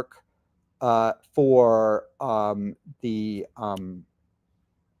work for the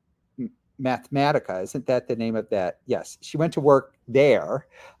Mathematica. Isn't that the name of that? Yes. She went to work there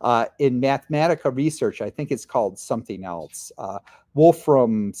in Mathematica research. I think it's called something else.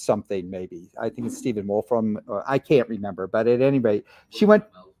 Wolfram something, maybe. I think it's Stephen Wolfram. I can't remember. But at any rate, she went.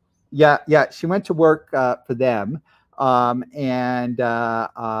 Yeah. She went to work for them. And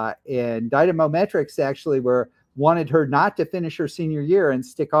Dynamometrics actually wanted her not to finish her senior year and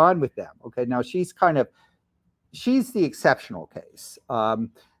stick on with them. Okay. Now she's the exceptional case. But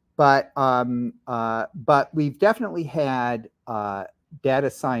we've definitely had data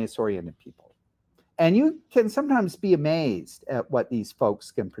science oriented people. And you can sometimes be amazed at what these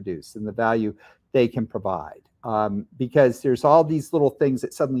folks can produce and the value they can provide, because there's all these little things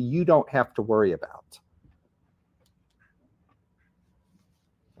that suddenly you don't have to worry about.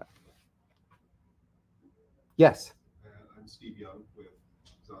 Yes? I'm Steve Young with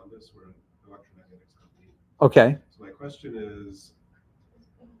Zondas. We're an electromagnetics company. Okay. So my question is,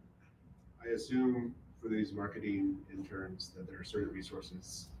 I assume for these marketing interns that there are certain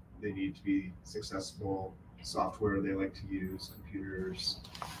resources they need to be successful, software they like to use, computers.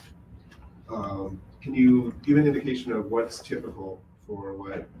 Can you give an indication of what's typical for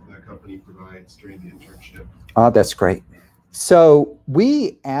what the company provides during the internship? Oh, that's great. So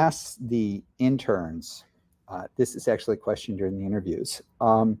we asked the interns, this is actually a question during the interviews,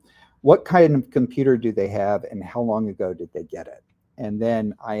 what kind of computer do they have and how long ago did they get it? And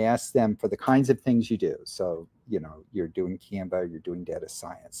then I asked them for the kinds of things you do. So, you know, you're doing Canva, you're doing data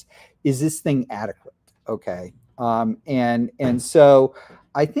science. Is this thing adequate? Okay. And so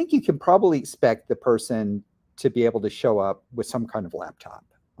I think you can probably expect the person to be able to show up with some kind of laptop,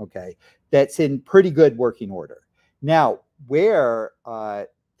 okay, that's in pretty good working order. Now, where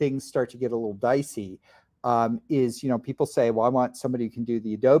things start to get a little dicey is, you know, people say, well, I want somebody who can do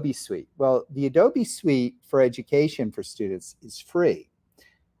the Adobe suite. Well, the Adobe suite for education for students is free.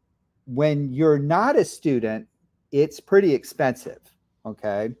 When you're not a student, it's pretty expensive,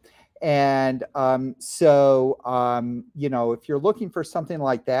 okay? And you know, if you're looking for something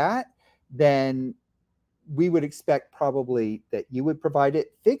like that, then we would expect probably that you would provide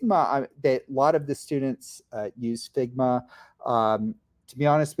it. Figma, that a lot of the students use Figma. To be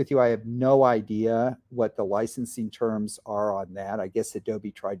honest with you, I have no idea what the licensing terms are on that. I guess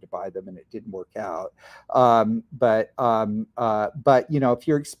Adobe tried to buy them and it didn't work out. But you know, if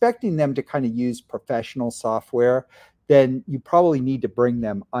you're expecting them to kind of use professional software, then you probably need to bring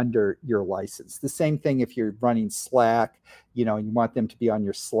them under your license. The same thing if you're running Slack, you know, and you want them to be on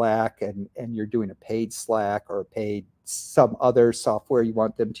your Slack and you're doing a paid Slack or a paid some other software you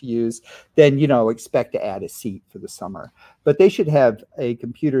want them to use, then, you know, expect to add a seat for the summer. But they should have a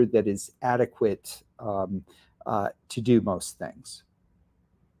computer that is adequate to do most things.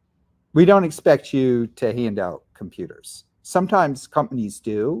 We don't expect you to hand out computers. Sometimes companies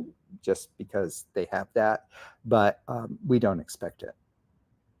do, just because they have that, but we don't expect it.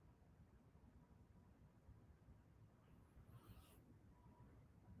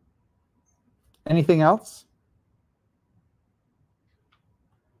 Anything else?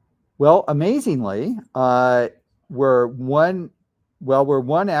 Well, amazingly, we're 1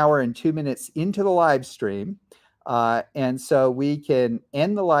 hour and 2 minutes into the live stream. And so we can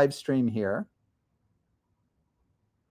end the live stream here.